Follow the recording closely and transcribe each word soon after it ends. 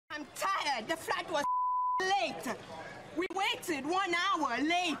The flight was late. We waited 1 hour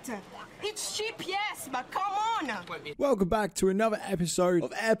late. It's cheap, yes, but come on. Welcome back to another episode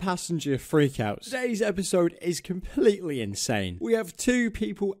of Air Passenger Freakouts. Today's episode is completely insane. We have two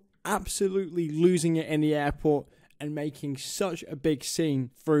people absolutely losing it in the airport and making such a big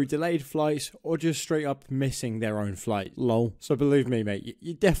scene through delayed flights or just straight up missing their own flight. Lol. So believe me, mate,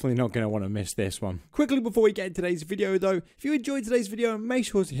 you're definitely not going to want to miss this one. Quickly before we get into today's video though, if you enjoyed today's video, make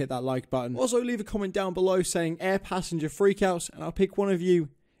sure to hit that like button. Also leave a comment down below saying Air Passenger Freakouts and I'll pick one of you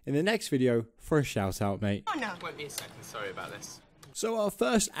in the next video for a shout out, mate. Oh, no. Won't be a second, sorry about this. So our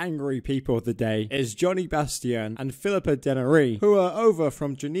first angry people of the day is Johnny Bastien and Philippa Dennery, who are over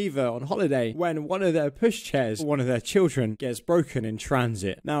from Geneva on holiday when one of their pushchairs, one of their children, gets broken in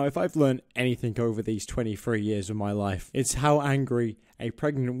transit. Now, if I've learned anything over these 23 years of my life, it's how angry a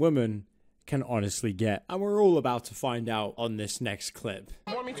pregnant woman can honestly get. And we're all about to find out on this next clip.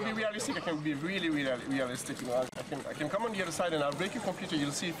 If you want me to be realistic, I can be really realistic. You know, I can come on the other side and I'll break your computer,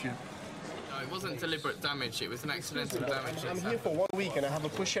 you'll see if you... No, it wasn't deliberate damage, it was an accidental damage. I'm here for 1 week and I have a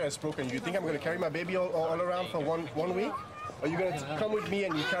pushchair that's broken. You think I'm going to carry my baby all around for one week? Or are you going to come with me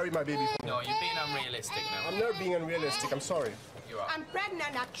and you carry my baby for me? No, you're being unrealistic now. I'm not being unrealistic, I'm sorry. You are. I'm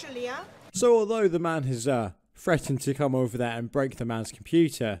pregnant, actually, huh? So although the man has threatened to come over there and break the man's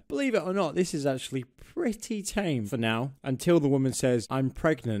computer, believe it or not, this is actually pretty tame for now, until the woman says, "I'm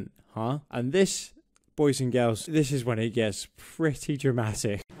pregnant, huh?" And this, boys and girls, this is when it gets pretty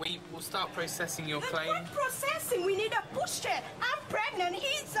dramatic. We will start processing your claim. What processing? We need a pushchair. I'm pregnant.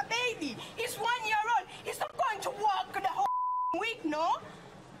 He's a baby. He's 1 year old. He's not going to walk the whole week, no?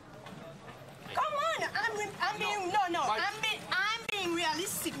 Come on. I'm being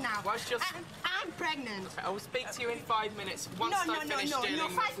realistic now. I'm pregnant. I will speak to you in 5 minutes. Once No, I finish dealing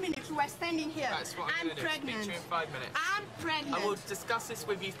 5 minutes. We're standing here. That's what I'm going to do. Speak to you in 5 minutes. I'm pregnant. I will discuss this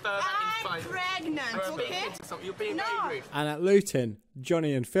with you further in 5 minutes. I'm pregnant, okay? You're being very rude. And at Luton,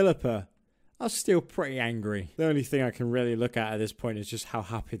 Johnny and Philippa are still pretty angry. The only thing I can really look at this point is just how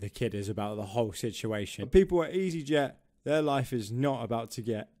happy the kid is about the whole situation. The people at EasyJet, their life is not about to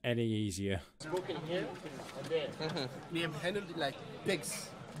get any easier. It's broken here and there. We have handled it like pigs.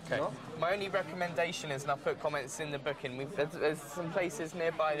 Okay. No? My only recommendation is, and I'll put comments in the booking, there's some places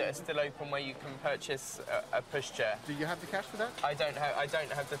nearby that are still open where you can purchase a pushchair. Do you have the cash for that? I don't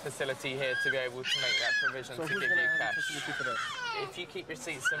have the facility here to be able to make that provision So to who's give going to you have the cash. facility for that? If you keep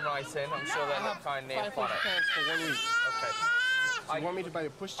receipts in writing, I'm sure they'll look kindly upon it. £500 for 1 week. Okay. You want me to buy a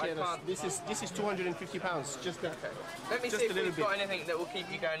pushchair? This is £250, just that. Let me just see a if little we've bit. got anything that will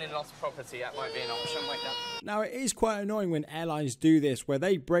keep you going in lost property. That might be an option like that. Now, it is quite annoying when airlines do this, where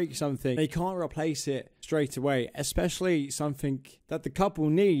they break something, they can't replace it straight away, especially something that the couple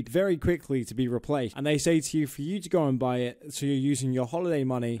need very quickly to be replaced. And they say to you for you to go and buy it, so you're using your holiday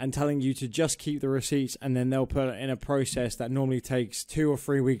money and telling you to just keep the receipts, and then they'll put it in a process that normally takes 2 or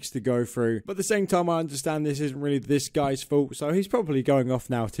 3 weeks to go through. But at the same time, I understand this isn't really this guy's fault, so he's probably going off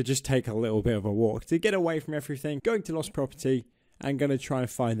now to just take a little bit of a walk, to get away from everything, going to lost property, and going to try and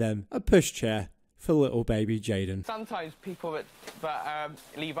find them a pushchair for little baby Jaden. Sometimes people that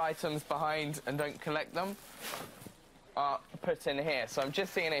leave items behind and don't collect them are put in here. So I'm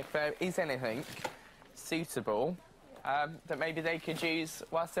just seeing if there is anything suitable that maybe they could use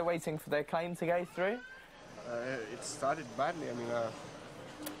whilst they're waiting for their claim to go through. It started badly. I mean,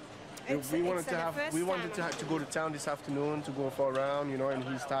 we wanted to go to town this afternoon to go for a round, you know, and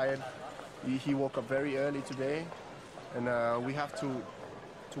he's tired. He woke up very early today, and we have to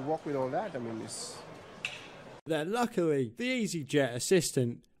walk with all that. I mean, it's... Then luckily, the EasyJet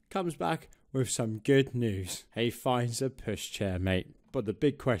assistant comes back with some good news. He finds a pushchair, mate. But the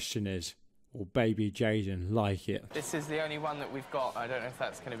big question is, will baby Jaden like it? This is the only one that we've got. I don't know if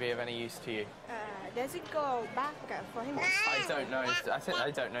that's going to be of any use to you. Does it go back for him? I don't know.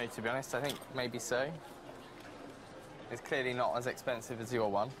 I don't know, to be honest. I think maybe so. It's clearly not as expensive as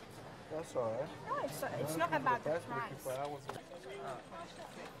your one. That's all right. No, it's not about the price.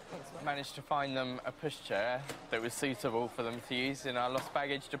 Managed to find them a pushchair that was suitable for them to use in our lost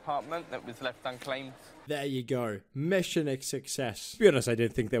baggage department that was left unclaimed. There you go. Mission a success. To be honest, I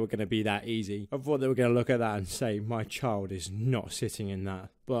didn't think they were going to be that easy. I thought they were going to look at that and say, my child is not sitting in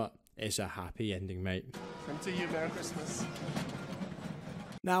that. But it's a happy ending, mate. Same to you. Merry Christmas.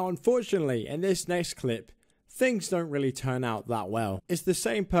 Now, unfortunately, in this next clip, things don't really turn out that well. It's the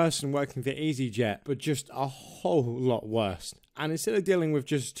same person working for EasyJet, but just a whole lot worse. And instead of dealing with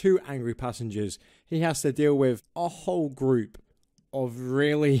just 2 angry passengers, he has to deal with a whole group of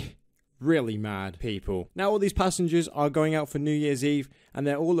really mad people. Now all these passengers are going out for New Year's Eve and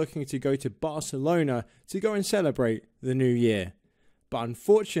they're all looking to go to Barcelona to go and celebrate the new year. But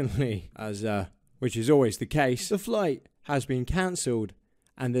unfortunately, which is always the case, the flight has been cancelled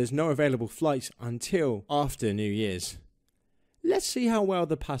and there's no available flights until after New Year's. Let's see how well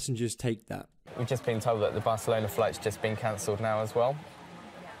the passengers take that. We've just been told that the Barcelona flight's just been cancelled now as well.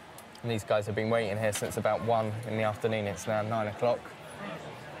 And these guys have been waiting here since about 1 in the afternoon. It's now 9 o'clock.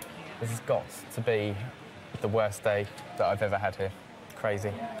 This has got to be the worst day that I've ever had here.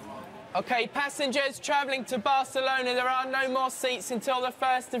 Crazy. OK, passengers travelling to Barcelona, there are no more seats until the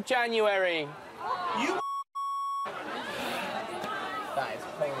 1st of January. You That is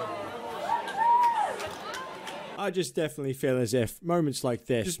horrible. I just definitely feel as if moments like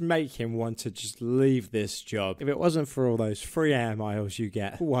this just make him want to just leave this job. If it wasn't for all those free air miles you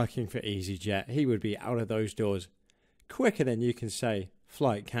get working for EasyJet, he would be out of those doors quicker than you can say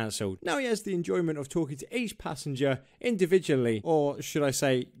flight cancelled. Now he has the enjoyment of talking to each passenger individually, or should I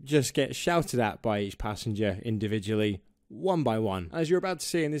say just get shouted at by each passenger individually, one by one. As you're about to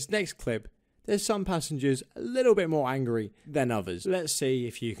see in this next clip, there's some passengers a little bit more angry than others. Let's see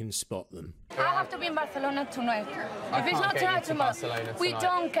if you can spot them. I have to be in Barcelona tonight. If it's not tonight, tomorrow, we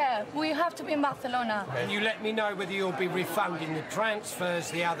don't care. We have to be in Barcelona. Can you let me know whether you'll be refunding the transfers,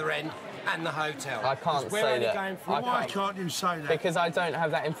 the other end, and the hotel? I can't say that. Why can't you say that? Because I don't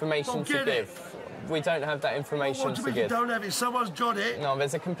have that information to give. We don't have that information What do you to mean you give. don't have it? Someone's got it. No,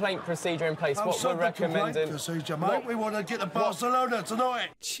 there's a complaint procedure in place. What we're recommending... procedure, mate. We want to get to Barcelona tonight.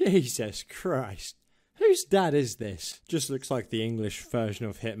 Jesus Christ. Whose dad is this? Just looks like the English version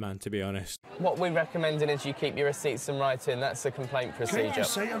of Hitman, to be honest. What we're recommending is you keep your receipts and write in. That's the complaint procedure. Keep your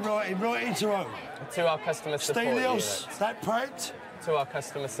receipt and write into who? To our customer support Stelios, unit. that print? To our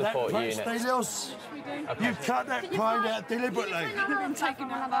customer support unit. Stelios, you cut that plane out deliberately. I've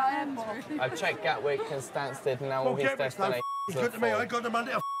checked Gatwick and Stansted and now all his Gatwick's no destinations good to me. I ain't got the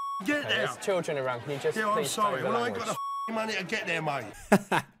money to get there. There's children around. Can you just Yeah, I'm please sorry. tone the Well, I ain't got language? the money to get there, mate.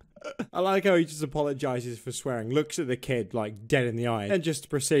 I like how he just apologises for swearing, looks at the kid like dead in the eye, and just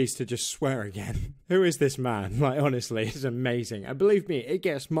proceeds to just swear again. Who is this man? Like, honestly, it's amazing. And believe me, it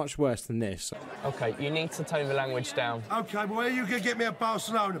gets much worse than this. OK, you need to tone the language down. OK, well, where are you going to get me at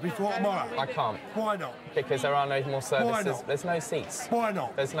Barcelona before tomorrow? I can't. Why not? Because there are no more services. Why not? There's no seats. Why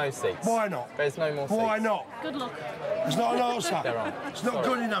not? There's no seats. Why not? There's no more seats. Why not? Good luck. It's not an answer. There are. It's not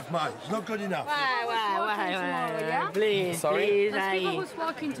good enough, mate. It's not good enough. Please, Sorry? Let's figure who's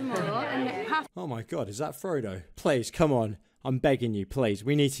working tomorrow and have Oh my god, is that Frodo? Please, come on. I'm begging you, please.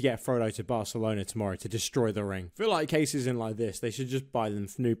 We need to get Frodo to Barcelona tomorrow to destroy the ring. I feel like cases in like this, they should just buy them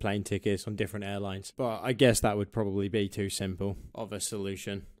new plane tickets on different airlines. But I guess that would probably be too simple of a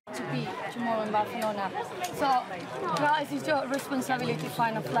solution. to be tomorrow in Barcelona. So, guys, it's your responsibility to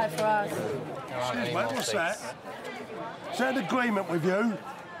find a flight for us. Excuse me, what's that? Is that an agreement with you?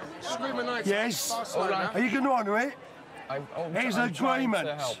 Yes. Are you going to honour it? It's an agreement.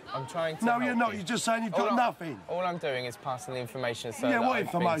 I'm trying to No, help you're not. you. You're just saying you've got nothing. All I'm doing is passing the information so Yeah, that what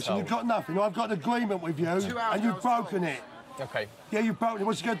I've been information? told. You've got nothing. I've got an agreement with you, and you've broken it. OK. Yeah, you've broken it.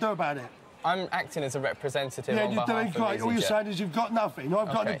 What you going to do about it? I'm acting as a representative Yeah, on you're behalf doing great. of All you're EasyJet. saying is you've got nothing. I've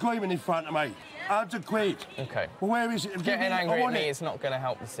got an Okay. agreement in front of me. 100 quid. OK. Well, where is it? Give Getting me- I angry at want me it. is not going to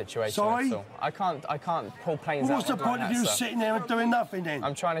help the situation Sorry? at all. I can't pull planes Well, out what's the of my point of hat, you sir. sitting there and doing nothing then?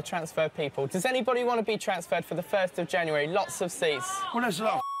 I'm trying to transfer people. Does anybody want to be transferred for the 1st of January? Lots of seats. Well, that's a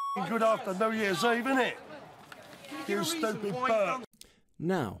lot of good after New Year's Eve, isn't it? You stupid bird.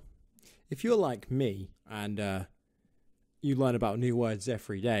 Now, if you're like me and you learn about new words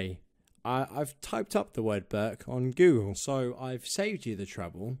every day, I've typed up the word Burke on Google, so I've saved you the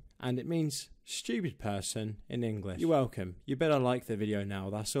trouble, and it means stupid person in English. You're welcome. You better like the video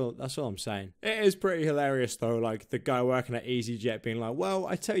now. That's all I'm saying. It is pretty hilarious though, like the guy working at EasyJet being like, well,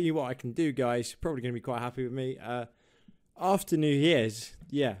 I tell you what I can do, guys. You're probably going to be quite happy with me. After New Year's,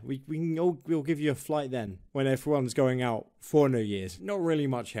 yeah, we'll give you a flight then when everyone's going out for New Year's. Not really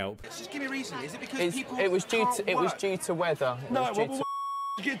much help. Just give me a reason. Is it because people It was due can't to work? weather. It No, was due well,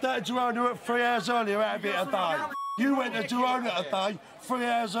 to... get that to Girona at 3 hours earlier out of it a day. You went to Girona a day 3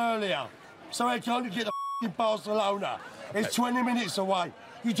 hours earlier. So I can't get to f***ing Barcelona. It's 20 minutes away.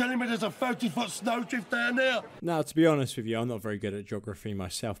 You telling me there's a 30-foot snowdrift down there? Now, to be honest with you, I'm not very good at geography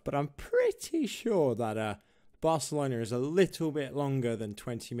myself, but I'm pretty sure that Barcelona is a little bit longer than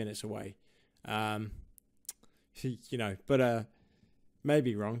 20 minutes away. You know, but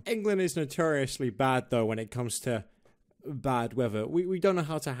maybe wrong. England is notoriously bad, though, when it comes to bad weather. We don't know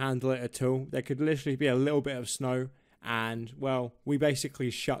how to handle it at all. There could literally be a little bit of snow, and, well, we basically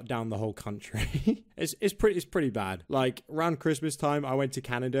shut down the whole country. It's pretty bad. Like, around Christmas time, I went to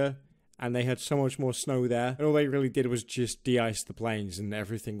Canada, and they had so much more snow there, and all they really did was just de-ice the planes, and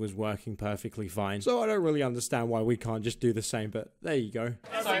everything was working perfectly fine. So I don't really understand why we can't just do the same, but there you go.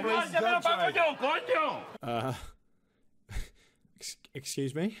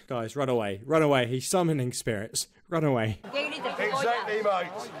 Excuse me? Guys, run away. Run away. He's summoning spirits. Run away. Exactly, mate.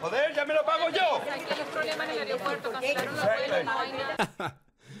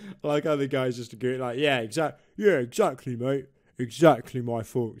 I like how the guys just agree, like, yeah, exactly, mate. Exactly my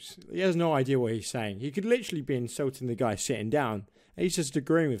thoughts. He has no idea what he's saying. He could literally be insulting the guy sitting down. And he's just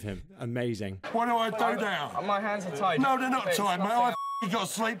agreeing with him. Amazing. What do I do now? My hands are tied. No, they're not tied, mate. I've got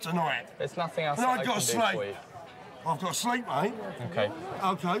sleep tonight. There's nothing else No, I I've got can sleep. do for you. I've got sleep, mate. Okay.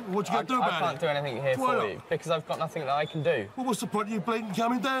 Okay, what you got to do about it? I can't do anything here for you because I've got nothing that I can do. Well, what's the point of you bleeding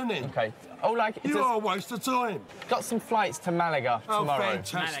coming down then? Okay. Oh, like you are a waste of time. Got some flights to Malaga tomorrow.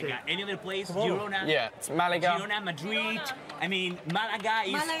 Fantastic. Malaga. Any other place? Girona? Yeah, it's Malaga. Girona, Madrid. I mean, Malaga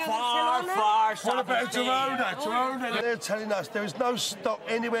is Malaga, far Barcelona? What about Girona? They're telling us there is no stop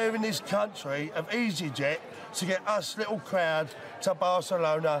anywhere in this country of EasyJet to get us little crowd to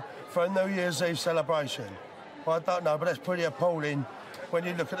Barcelona for a New Year's Eve celebration. Well, I don't know, but that's pretty appalling when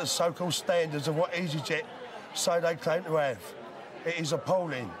you look at the so-called standards of what EasyJet say they claim to have. It is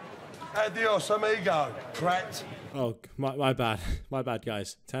appalling. Adios, amigo, prat. Oh, my bad. My bad,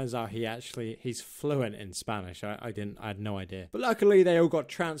 guys. Turns out he's fluent in Spanish. I had no idea. But luckily, they all got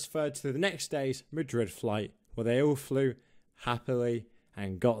transferred to the next day's Madrid flight, where they all flew happily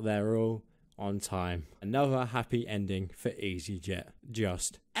and got there all on time. Another happy ending for EasyJet.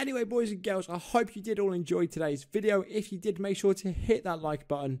 Just. Anyway, boys and girls, I hope you did all enjoy today's video. If you did, make sure to hit that like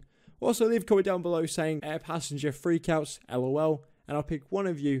button. Also, leave a comment down below saying air passenger freakouts, LOL, and I'll pick one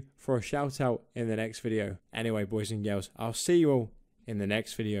of you for a shout out in the next video. Anyway, boys and girls, I'll see you all in the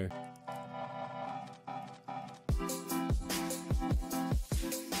next video.